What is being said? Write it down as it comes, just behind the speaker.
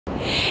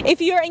If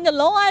you're in the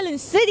Long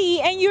Island City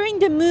and you're in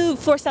the mood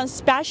for some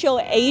special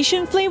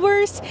Asian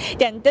flavors,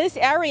 then this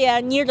area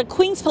near the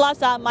Queens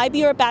Plaza might be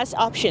your best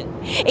option.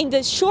 In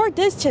the short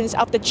distance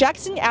of the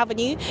Jackson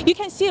Avenue, you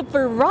can see a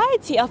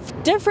variety of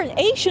different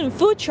Asian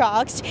food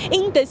trucks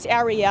in this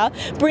area,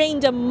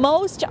 bringing the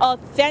most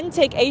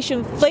authentic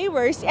Asian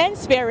flavors and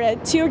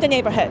spirit to the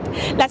neighborhood.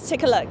 Let's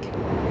take a look.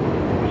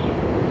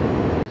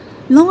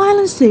 Long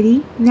Island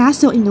City,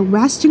 nestled in the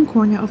western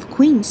corner of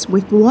Queens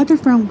with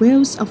waterfront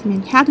views of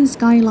Manhattan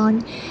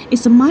skyline,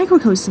 is a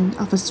microcosm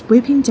of a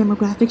sweeping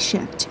demographic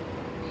shift.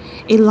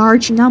 A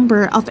large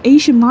number of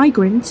Asian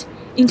migrants,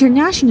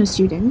 international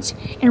students,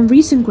 and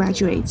recent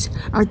graduates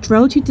are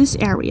drawn to this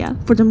area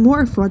for the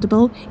more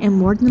affordable and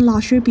modern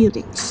luxury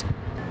buildings.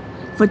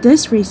 For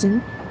this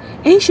reason,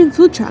 Asian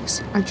food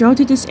trucks are drawn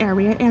to this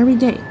area every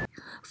day,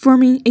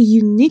 forming a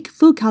unique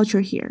food culture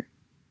here.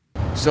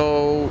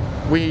 So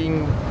we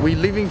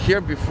living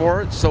here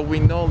before, so we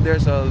know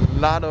there's a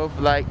lot of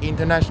like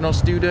international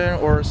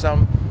student or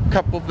some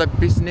couple of like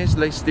business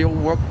they still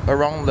work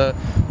around the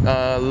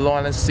Long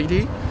Island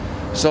City.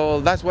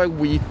 So that's why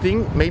we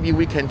think maybe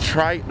we can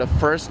try the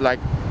first like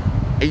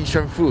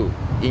Asian food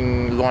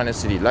in Long Island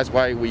City. That's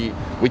why we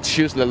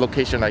choose the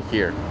location right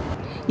here.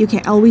 You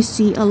can always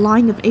see a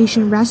line of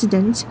Asian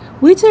residents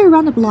waiting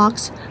around the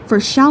blocks for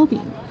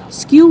xiaobing,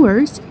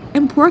 skewers,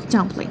 and pork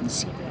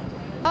dumplings.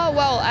 Oh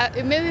well,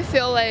 it made me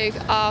feel like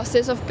a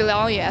sense of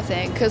belonging. I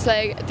think, cause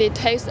like they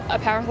taste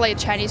apparently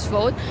Chinese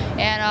food,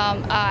 and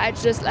I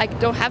just like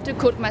don't have to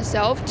cook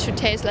myself to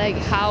taste like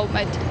how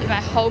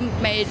my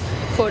homemade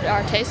food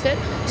are tasted.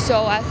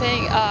 So I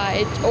think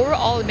it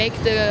overall make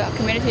the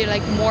community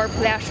like more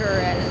pleasure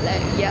and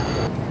like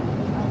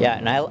yeah. Yeah,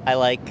 and I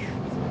like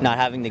not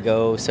having to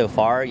go so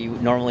far.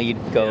 Normally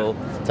you'd go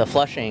to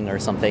Flushing or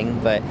something,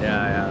 but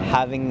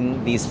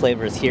having these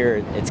flavors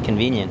here, it's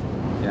convenient.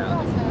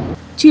 Yeah.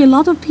 To a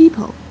lot of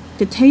people,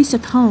 the taste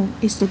of home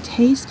is the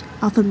taste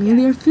of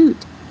familiar food.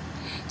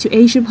 To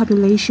Asian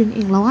population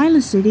in Long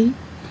Island City,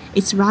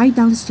 it's right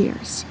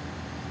downstairs.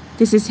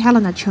 This is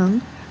Helena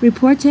Cheng,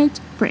 reported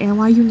for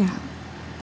NYU Now.